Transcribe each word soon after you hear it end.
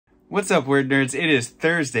What's up, word nerds? It is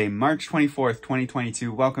Thursday, March 24th,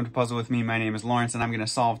 2022. Welcome to Puzzle With Me. My name is Lawrence, and I'm going to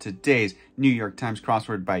solve today's New York Times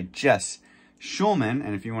crossword by Jess Schulman.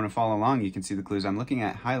 And if you want to follow along, you can see the clues I'm looking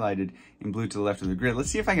at highlighted in blue to the left of the grid.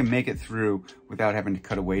 Let's see if I can make it through without having to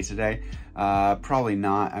cut away today. Probably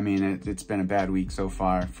not. I mean, it's been a bad week so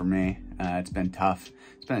far for me. It's been tough.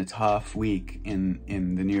 It's been a tough week in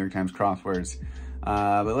the New York Times crosswords.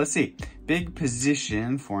 But let's see. Big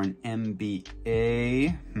position for an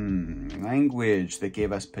MBA. Language that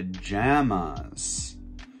gave us pajamas.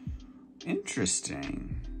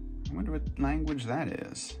 Interesting. I wonder what language that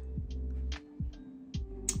is.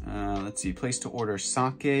 Let's see. Place to order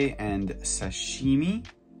sake and sashimi.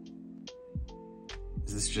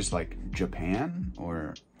 Is this just like Japan?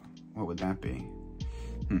 Or what would that be?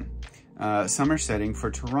 Summer setting for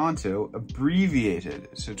Toronto, abbreviated.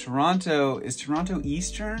 So Toronto, is Toronto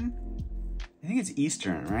Eastern? I think it's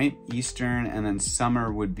Eastern, right? Eastern, and then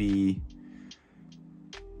summer would be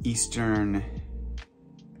Eastern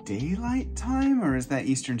Daylight Time, or is that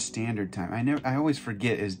Eastern Standard Time? I always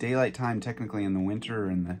forget, is daylight time technically in the winter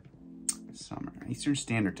or in the summer? Eastern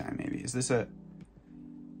Standard Time, maybe. Is this a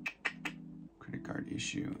credit card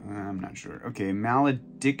issue? I'm not sure. Okay,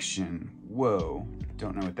 malediction. Whoa,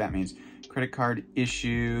 don't know what that means. Credit card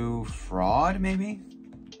issue, fraud, maybe?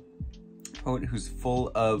 Poet who's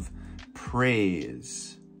full of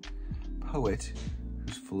praise. Poet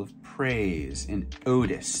who's full of praise. An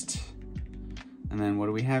odist. And then what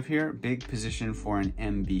do we have here? Big position for an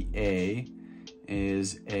MBA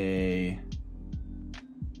is a...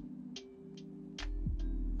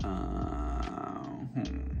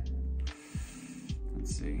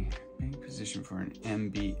 Let's see. Big position for an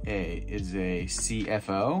MBA is a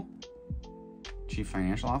CFO. Chief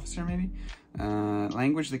Financial Officer, maybe?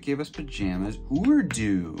 Language that gave us pajamas.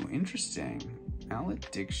 Urdu. Interesting.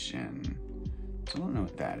 Malediction. So I don't know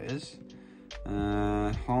what that is.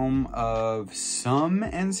 Home of some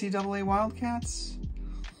NCAA Wildcats?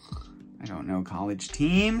 I don't know. College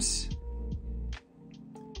teams?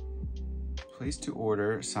 Place to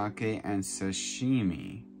order sake and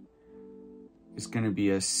sashimi. It's going to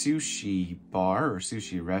be a sushi bar or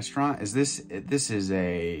sushi restaurant. Is this is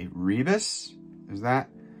a rebus? Is that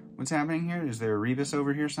what's happening here? Is there a rebus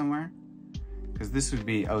over here somewhere? Because this would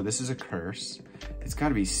be, oh, this is a curse. It's got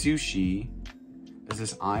to be sushi. Is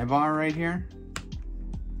this I bar right here?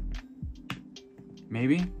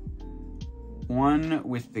 Maybe? One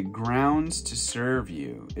with the grounds to serve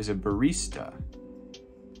you is a barista.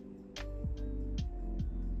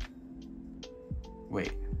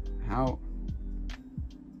 Wait, how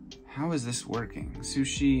is this working?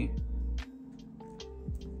 Sushi.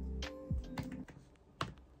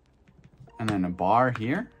 And then a bar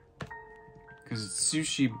here? Because it's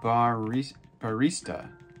sushi barista.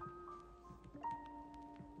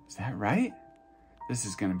 Is that right? This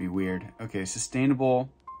is going to be weird. Okay, sustainable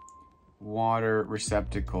water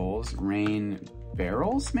receptacles, rain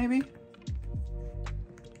barrels, maybe?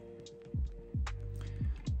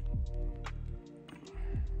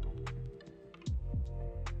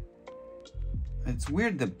 It's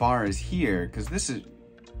weird that bar is here, because this is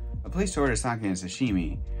a place to order sake and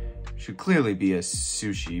sashimi. Should clearly be a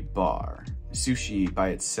sushi bar. Sushi by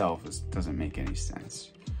itself doesn't make any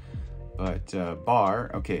sense. But bar,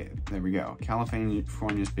 okay, there we go.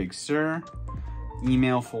 California's Big Sur.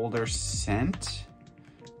 Email folder sent.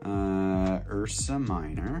 Ursa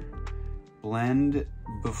Minor. Blend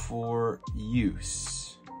before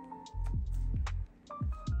use.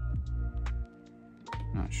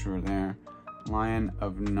 Not sure there. Lion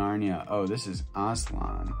of Narnia. Oh, this is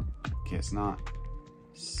Aslan. Okay, it's not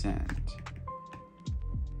sent.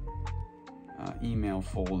 Email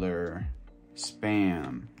folder,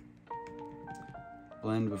 spam,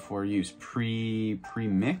 blend before use,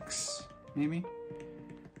 pre-mix, maybe?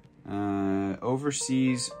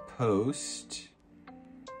 Overseas post,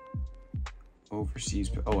 oh,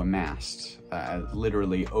 a mast,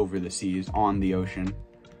 literally over the seas, on the ocean.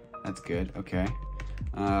 That's good, okay.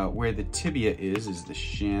 Where the tibia is the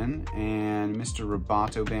shin, and Mr.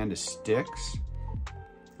 Roboto Band is sticks.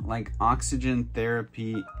 Like oxygen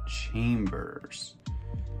therapy chambers.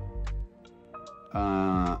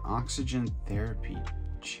 Oxygen therapy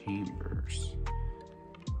chambers.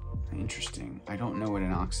 Interesting. I don't know what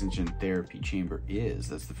an oxygen therapy chamber is.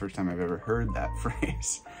 That's the first time I've ever heard that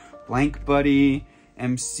phrase. Blank Buddy,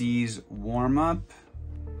 MC's warm-up.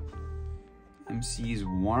 MC's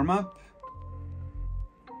warm-up?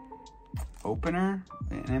 Opener?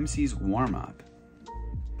 An MC's warm-up.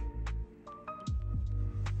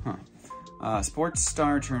 Sports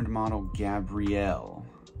star turned model Gabrielle.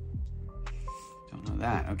 Don't know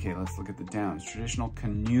that. Okay, let's look at the downs. Traditional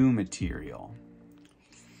canoe material.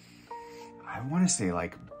 I want to say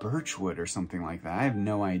like birchwood or something like that. I have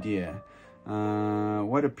no idea.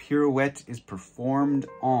 What a pirouette is performed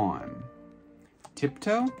on.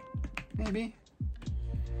 Tiptoe? Maybe?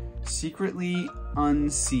 Secretly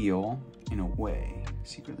unseal in a way.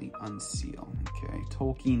 Secretly unseal. Okay.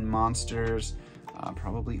 Tolkien monsters.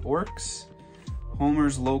 Probably orcs.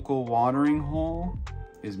 Homer's local watering hole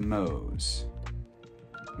is Moe's.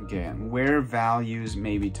 Again, where values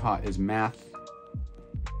may be taught is math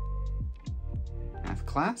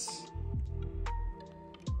class.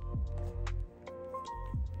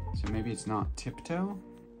 So maybe it's not tiptoe.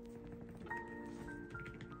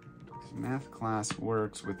 So math class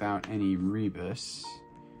works without any rebus,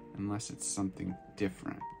 unless it's something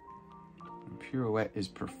different. A pirouette is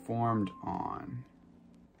performed on.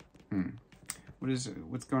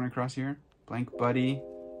 What's going across here? Blank buddy.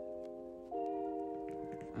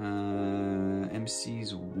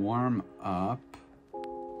 MC's warm up.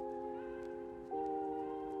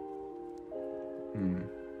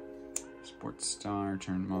 Sports star,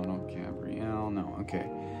 turn model, Gabrielle. No, okay.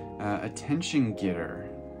 Attention getter.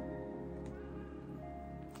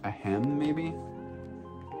 A hem, maybe?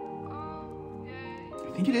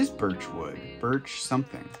 I think it is birchwood. Birch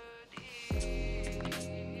something.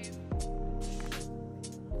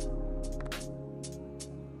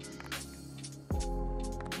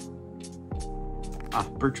 Ah,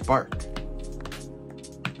 birch bark.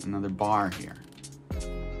 Another bar here.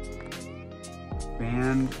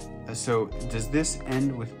 Band. So does this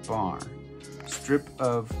end with bar? Strip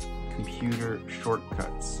of computer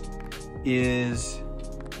shortcuts. It's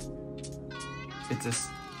a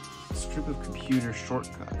strip of computer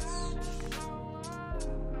shortcuts.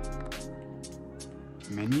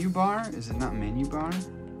 Menu bar? Is it not menu bar?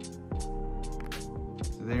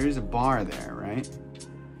 So there is a bar there, right?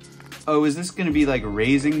 Oh, is this gonna be like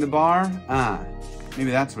raising the bar? Ah,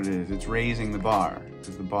 maybe that's what it is. It's raising the bar,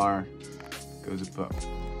 because the bar goes above.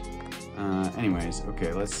 Anyways,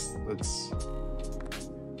 okay, let's, what is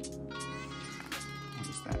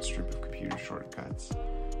that? Strip of computer shortcuts.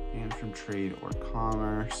 And from trade or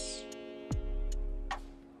commerce.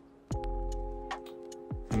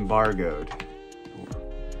 Embargoed.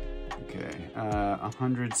 Okay,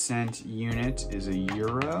 100-cent unit is a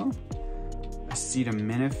euro.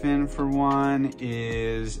 Acetaminophen for one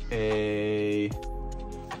is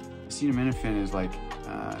acetaminophen is like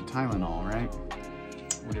Tylenol, right?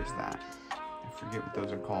 What is that? I forget what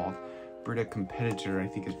those are called. Brita competitor, I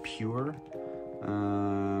think, is pure.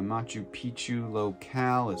 Machu Picchu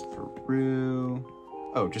locale is Peru.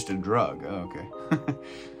 Oh, just a drug. Oh, okay.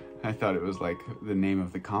 I thought it was like the name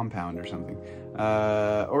of the compound or something.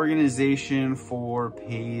 Organization for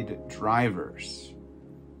paid drivers.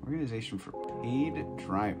 Organization for paid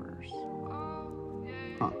drivers.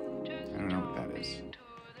 Huh. I don't know what that is.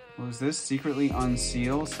 What was this? Secretly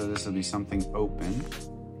unseal. So this will be something open.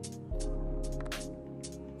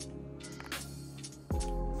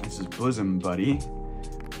 This is bosom buddy.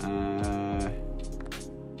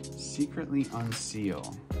 Secretly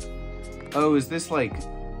unseal. Oh, is this like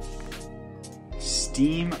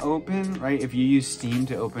Steam open, right? If you use Steam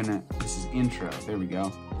to open it, this is intro. There we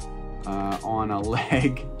go. On a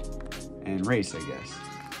leg and race, I guess.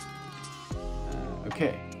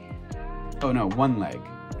 Okay. Oh no, one leg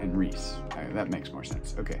and Reese. That makes more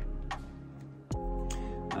sense. Okay.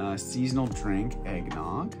 Seasonal drink,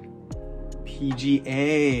 eggnog.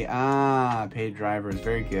 PGA, paid drivers,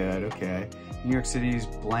 very good, okay. New York City's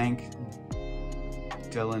blank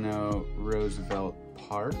Delano Roosevelt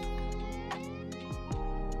Park.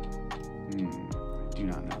 I do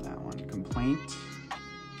not know that one. Complaint.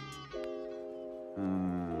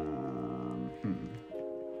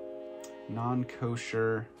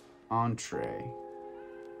 Non-kosher entree.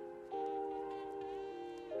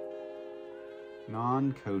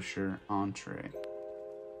 Non-kosher entree.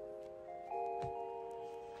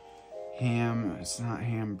 Ham, it's not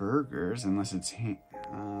hamburgers unless it's ham,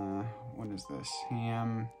 what is this?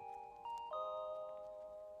 Ham.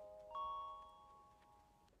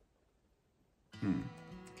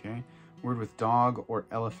 Okay. Word with dog or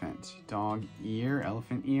elephant. Dog ear,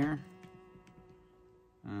 elephant ear.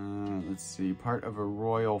 Let's see, part of a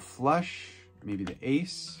royal flush. Maybe the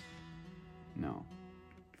ace. No.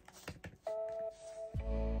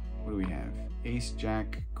 What do we have? Ace,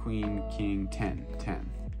 jack, queen, king, 10. 10.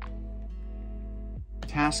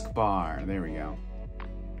 Taskbar, there we go.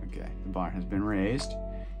 Okay, the bar has been raised.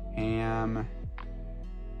 Ham.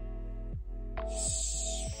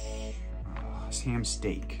 Ham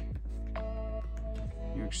steak.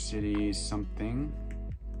 New York City something.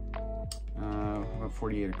 About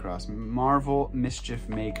 48 across. Marvel Mischief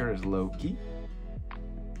Maker is Loki.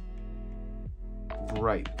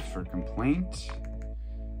 Ripe for complaint.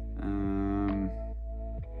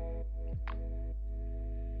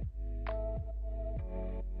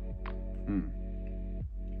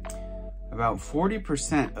 About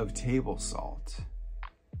 40% of table salt.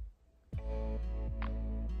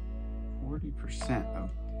 40% of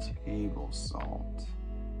table salt.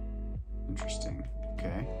 Interesting.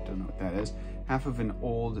 Okay, don't know what that is. Half of an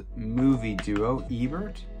old movie duo,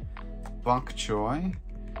 Ebert, Bok Choy,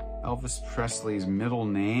 Elvis Presley's middle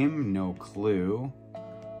name, no clue.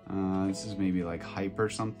 This is maybe like hyper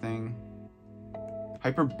something.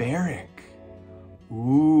 Hyperbaric.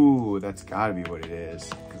 Ooh, that's gotta be what it is,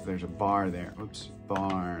 because there's a bar there. Oops,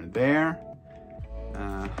 bar there.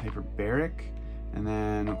 Hyperbaric. And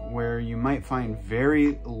then where you might find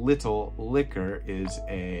very little liquor is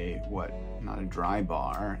a, what? Not a dry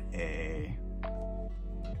bar, a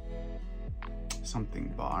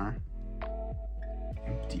something bar.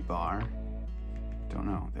 Empty bar. Don't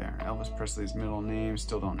know there. Elvis Presley's middle name,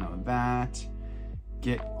 still don't know that.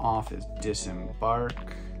 Get off is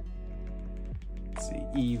disembark. Let's see,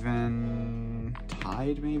 even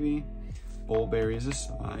tide maybe. Bullberry is a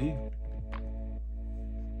sigh.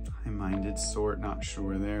 High-minded sort, not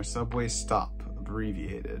sure there. Subway stop,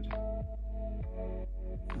 abbreviated.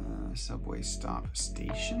 Subway stop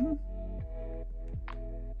station.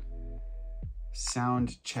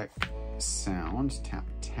 Sound check sound, tap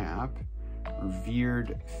tap.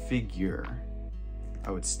 Revered figure.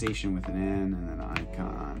 Oh, it's station with an N and an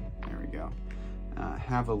icon. There we go.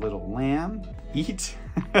 Have a little lamb. Eat.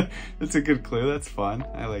 That's a good clue. That's fun.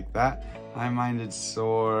 I like that. High-minded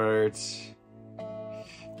sort.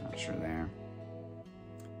 Not sure there.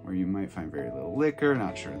 Where you might find very little liquor.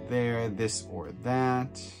 Not sure there. This or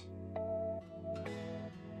that.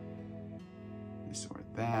 This or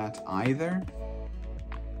that. Either.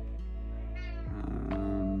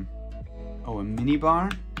 Oh, a mini bar?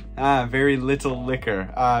 Very little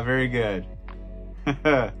liquor. Very good.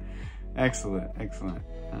 Excellent, excellent.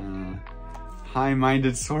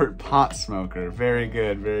 High-minded sort pot smoker. Very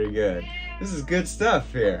good, very good. This is good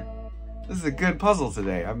stuff here. This is a good puzzle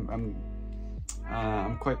today.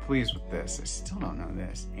 I'm quite pleased with this. I still don't know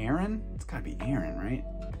this. Aaron? It's gotta be Aaron, right?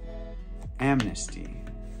 Amnesty.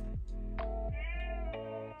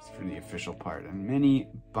 It's for the official part. And many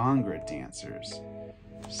Bhangra dancers.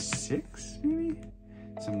 6, maybe?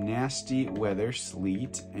 Some nasty weather,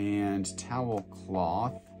 sleet, and towel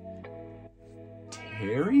cloth.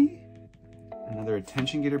 Terry? Another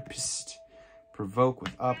attention getter. Psst. Provoke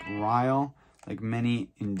with up, rile. Like many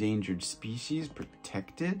endangered species,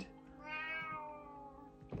 protected.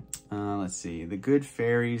 Let's see. The Good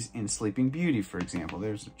Fairies in Sleeping Beauty, for example.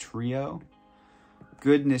 There's a trio.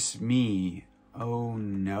 Goodness me. Oh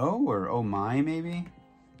no? Or oh my, maybe?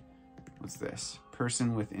 What's this?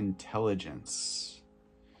 Person with intelligence.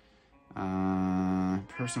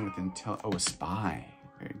 Person with oh, a spy.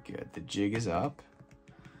 Very good. The jig is up.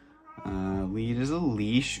 Lead is a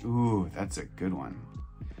leash. Ooh, that's a good one.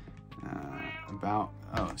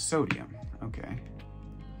 Oh, sodium. Okay.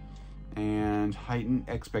 And heighten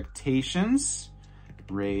expectations.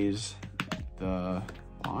 Raise the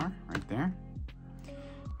bar right there.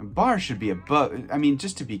 A bar should be above. I mean,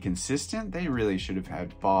 just to be consistent, they really should have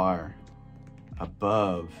had bar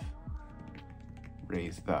above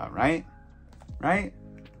raise the, right? Right?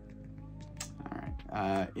 All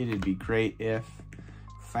right. It'd be great if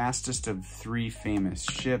fastest of 3 famous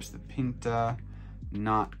ships, the Pinta,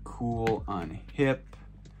 not cool, unhip,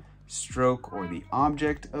 stroke or the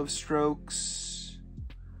object of strokes.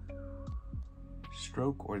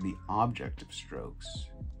 Stroke or the object of strokes.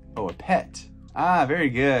 Oh, a pet. Ah, very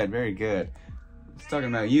good, very good. It's talking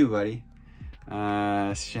about you, buddy.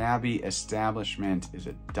 Shabby establishment is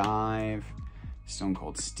a dive. Stone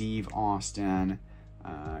Cold Steve Austin.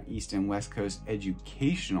 East and West Coast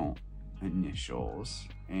educational initials.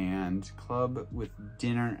 And club with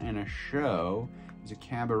dinner and a show is a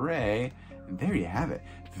cabaret. And there you have it.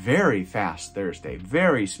 Very fast Thursday.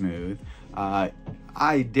 Very smooth.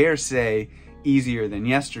 I dare say easier than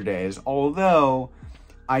yesterday's, although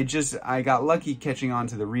I got lucky catching on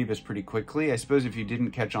to the rebus pretty quickly. I suppose if you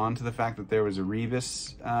didn't catch on to the fact that there was a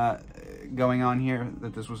rebus going on here,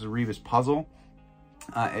 that this was a rebus puzzle,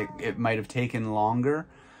 it might have taken longer.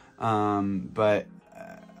 But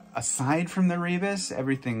aside from the rebus,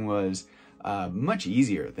 everything was much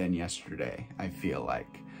easier than yesterday, I feel like,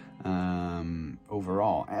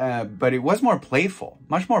 overall. But it was more playful,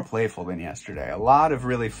 much more playful than yesterday. A lot of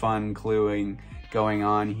really fun cluing going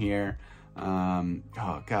on here.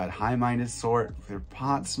 Oh God, high-minded sort, their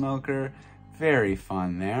pot smoker, very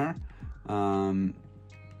fun there.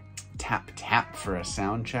 Tap tap for a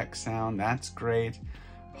sound check sound. That's great.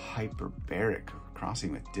 Hyperbaric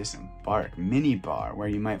crossing with disembark. Minibar, where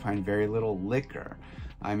you might find very little liquor.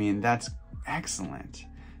 I mean, that's excellent.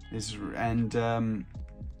 And then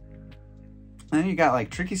you got like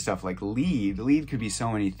tricky stuff like lead. Lead could be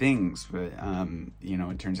so many things, but you know,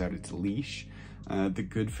 it turns out it's leash. The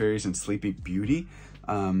Good Fairies and Sleeping Beauty.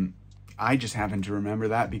 I just happen to remember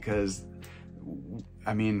that because,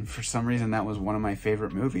 I mean, for some reason that was one of my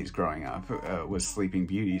favorite movies growing up, was Sleeping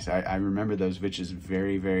Beauties. I remember those witches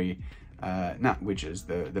very, very, not witches,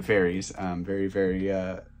 the fairies, very, very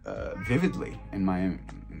vividly in my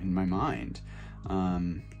mind.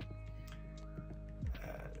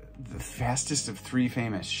 The fastest of 3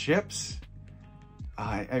 famous ships.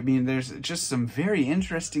 I mean, there's just some very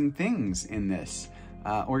interesting things in this.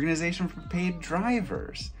 Organization for paid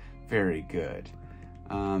drivers, very good.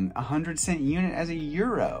 100-cent unit as a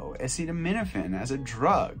euro. Acetaminophen as a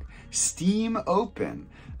drug. Steam open.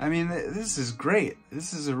 I mean, this is great.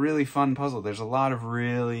 This is a really fun puzzle. There's a lot of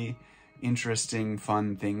really interesting,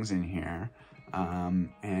 fun things in here.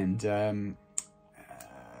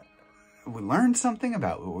 We learned something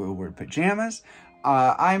about the word pajamas.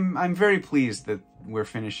 I'm very pleased that we're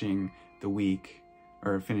finishing the week,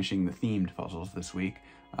 or finishing the themed puzzles this week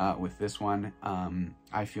with this one.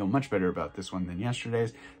 I feel much better about this one than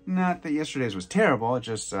yesterday's. Not that yesterday's was terrible, it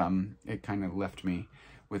just, it kind of left me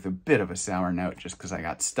with a bit of a sour note just because I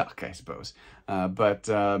got stuck, I suppose. But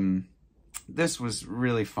this was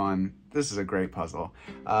really fun. This is a great puzzle.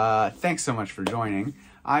 Thanks so much for joining.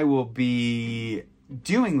 I will be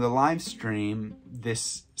doing the live stream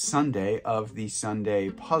this Sunday of the Sunday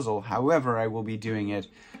puzzle. However, I will be doing it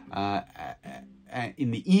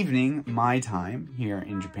in the evening, my time, here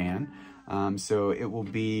in Japan. So it will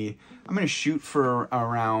be, I'm going to shoot for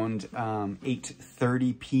around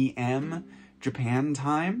 8:30 p.m. Japan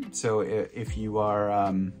time. So if you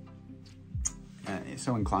are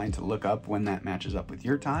so inclined to look up when that matches up with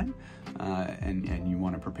your time, and you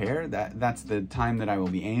want to prepare, that's the time that I will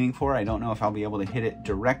be aiming for. I don't know if I'll be able to hit it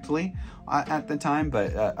directly at the time,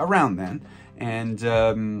 but around then. And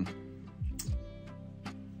a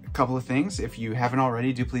couple of things, if you haven't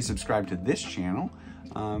already, do please subscribe to this channel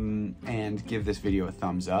and give this video a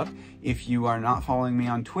thumbs up. If you are not following me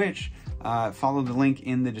on Twitch, follow the link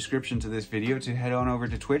in the description to this video to head on over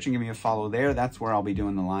to Twitch and give me a follow there. That's where I'll be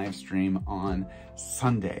doing the live stream on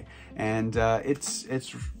Sunday. And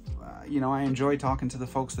you know, I enjoy talking to the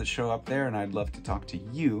folks that show up there, and I'd love to talk to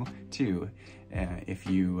you too, if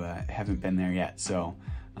you haven't been there yet. So,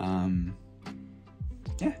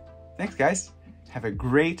 yeah, thanks guys. Have a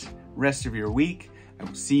great rest of your week. I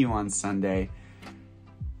will see you on Sunday.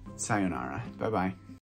 Sayonara. Bye-bye.